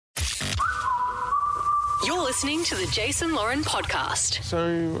You're listening to the Jason Lauren podcast.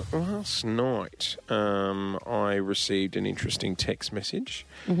 So last night, I received an interesting text message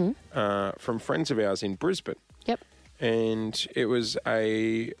from friends of ours in Brisbane. Yep. And it was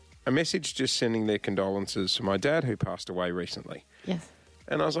a message just sending their condolences to my dad who passed away recently. Yes.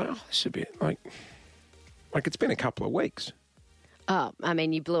 And I was like, oh, this is a bit like it's been a couple of weeks. Oh, I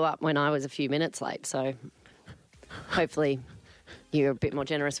mean, you blew up when I was a few minutes late, so hopefully you're a bit more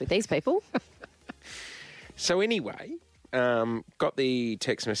generous with these people. So anyway, got the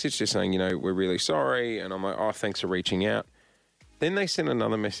text message just saying, we're really sorry. And I'm like, oh, thanks for reaching out. Then they sent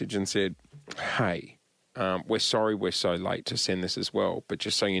another message and said, hey, we're sorry we're so late to send this as well. But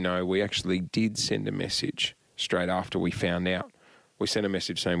just so you know, we actually did send a message straight after we found out. We sent a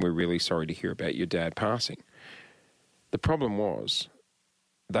message saying we're really sorry to hear about your dad passing. The problem was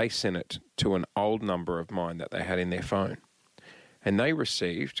they sent it to an old number of mine that they had in their phone. And they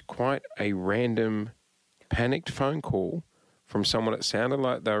received quite a random panicked phone call from someone that sounded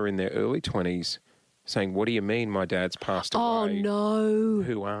like they were in their early 20s saying, what do you mean my dad's passed away? Oh, no.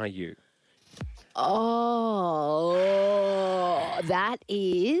 Who are you? Oh, that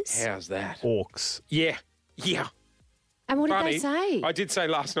is... How's that? Orcs. Yeah. And what Funny. did they say? I did say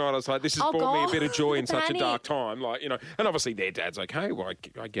last night, I was like, this has Oh, brought me a God. bit of joy in such a Panic. dark time. And obviously their dad's okay. Well,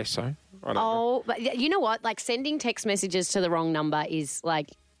 I guess so. I don't know. Oh, but you know what? Like, sending text messages to the wrong number is,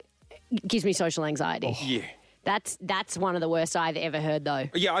 gives me social anxiety. Yeah. That's one of the worst I've ever heard, though.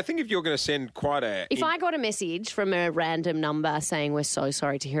 Yeah, I think if you're going to send quite a... If I got a message from a random number saying we're so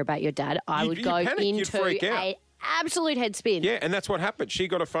sorry to hear about your dad, I would You'd go panic, you'd into freak out. a absolute head spin. Yeah, and that's what happened. She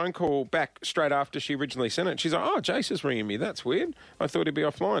got a phone call back straight after she originally sent it. She's like, oh, Jace is ringing me. That's weird. I thought he'd be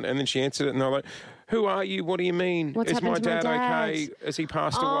offline. And then she answered it and they're like, who are you? What do you mean? What's is happened my to my dad dad? okay? Has he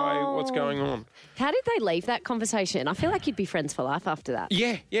passed away? What's going on? How did they leave that conversation? I feel like you'd be friends for life after that.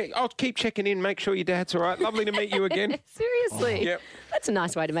 Yeah. I'll keep checking in, make sure your dad's all right. Lovely to meet you again. Seriously. Yep. That's a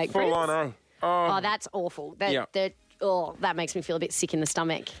nice way to make Full friends. on, Oh, that's awful. Yeah. That makes me feel a bit sick in the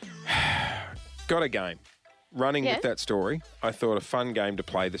stomach. Got a game. Running Yeah. with that story, I thought a fun game to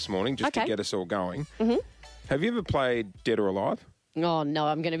play this morning just to Okay. get us all going. Mm-hmm. Have you ever played Dead or Alive? Oh, no,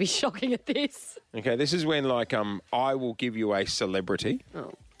 I'm going to be shocking at this. Okay, this is when, I will give you a celebrity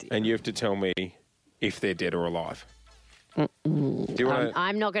Oh, dear. and you have to tell me if they're dead or alive. Do you want to...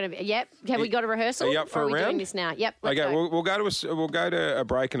 I'm not going to... Yep. Have we got a rehearsal? Are you up for or a are we round? doing this now? Yep, let's Okay, go. we'll go to a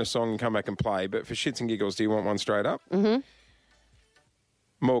break and a song and come back and play. But for shits and giggles, do you want one straight up? Mm-hmm.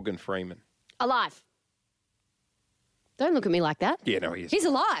 Morgan Freeman. Alive. Don't look at me like that. Yeah, no, he is. He's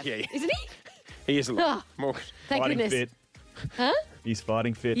alive, Yeah. isn't he? He is alive. Oh, Morgan. thank Fighting goodness. fit. Huh? He's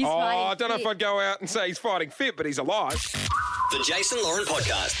fighting fit. He's fighting I don't know if fit. I'd go out and say he's fighting fit, but he's alive. The Jason Lauren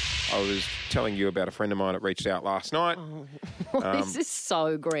podcast. I was telling you about a friend of mine that reached out last night. This is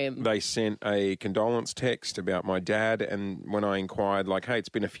so grim. They sent a condolence text about my dad, and when I inquired, hey, it's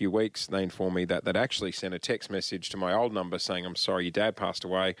been a few weeks, they informed me that they'd actually sent a text message to my old number saying, I'm sorry, your dad passed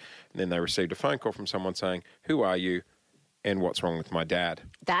away. And then they received a phone call from someone saying, who are you and what's wrong with my dad?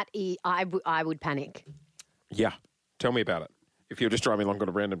 That is, I would panic. Yeah. Tell me about it. If you're just driving along on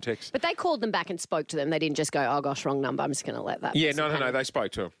a random text. But they called them back and spoke to them. They didn't just go, oh, gosh, wrong number. I'm just going to let that. Yeah, person no. panic. They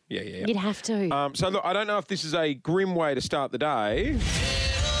spoke to him. Yeah. You'd have to. So, look, I don't know if this is a grim way to start the day,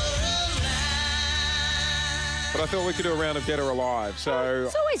 but I thought we could do a round of Dead or Alive. So,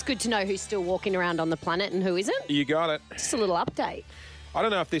 It's always good to know who's still walking around on the planet and who isn't. you got it. Just a little update. I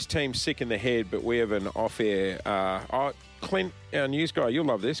don't know if this team's sick in the head, but we have an off-air... Clint, our news guy, you'll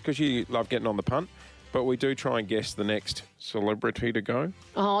love this because you love getting on the punt, but we do try and guess the next celebrity to go.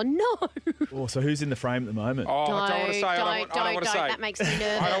 Oh, no. Oh, so who's in the frame at the moment? Oh, I don't want to say. I don't want to say. That makes me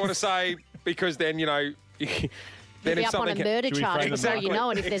nervous. I don't want to say because then, then You'll if be up on a something... murder Should we charge frame before them you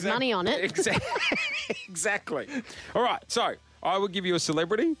know it if there's money on it. Exactly. All right, so I will give you a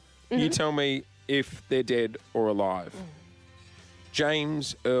celebrity. You tell me if they're dead or alive.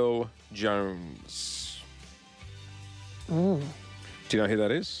 James Earl Jones. Do you know who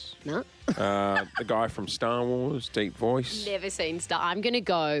that is? No. The guy from Star Wars, deep voice. Never seen Star. I'm going to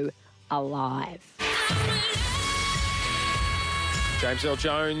go alive. James Earl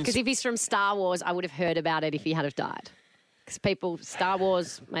Jones. Because if he's from Star Wars, I would have heard about it if he had have died. Because Star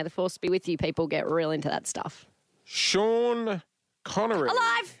Wars, may the force be with you, people get real into that stuff. Sean Connery.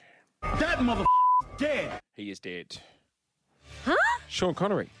 Alive! That mother dead. He is dead. Huh? Sean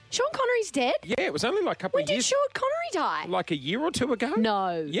Connery. Sean Connery's dead? Yeah, it was only like a couple When of did years. Sean Connery die? Like a year or two ago?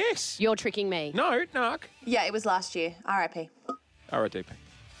 No. Yes. You're tricking me. No, Narc. Yeah, it was last year. RIP. RIP.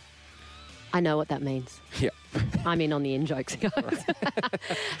 I know what that means. Yeah. I'm in on the in-jokes, guys.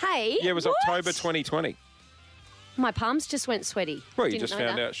 Hey. Yeah, it was what? October 2020. My palms just went sweaty. Well, you Didn't just know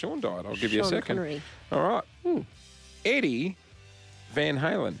found that. out Sean died. I'll give you a Sean second. Connery. All right. Eddie Van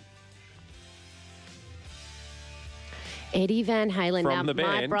Halen. Eddie Van Halen. From Now, the my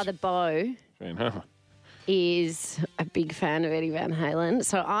band. brother Bo Van Halen. is a big fan of Eddie Van Halen.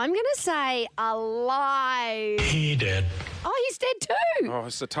 So I'm going to say alive. He dead. Oh, he's dead too. Oh,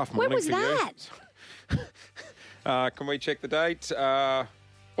 it's a tough When morning was for that? you. Can we check the date?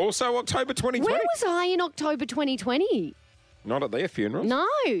 Also October 2020. Where was I in October 2020? Not at their funeral. No,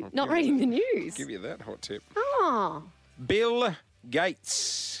 not reading the news. Give you that hot tip. Oh, Bill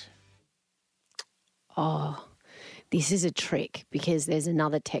Gates. this is a trick because there's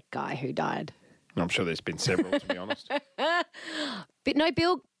another tech guy who died. I'm sure there's been several, to be honest. But no,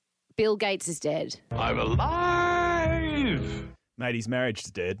 Bill Gates is dead. I'm alive. Mate, his marriage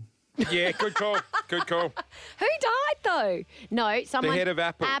is dead. Yeah, good call. Good call. Who died though? No, someone. The head of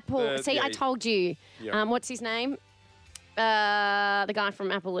Apple. See, Yeah. I told you. Yeah. What's his name? The guy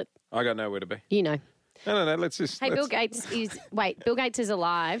from Apple. I got nowhere to be. You know. No. Let's just. Hey, Bill Gates is. Wait, Bill Gates is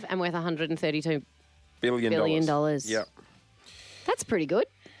alive and worth $132 billion. Yep. That's pretty good.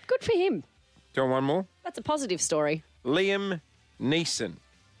 Good for him. Do you want one more? That's a positive story. Liam Neeson.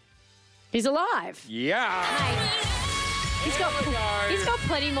 He's alive. Yeah. He's got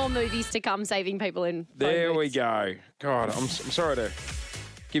plenty more movies to come saving people in. phone There we booths. go. God, I'm sorry to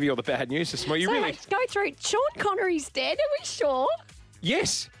give you all the bad news this morning. You So really? let's go through. Sean Connery's dead. Are we sure?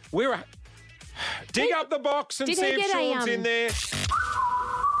 Yes. We're. Dig up the box and Did see he if get a, Sean's in there.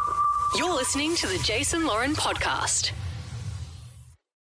 You're listening to the Jason Lauren podcast.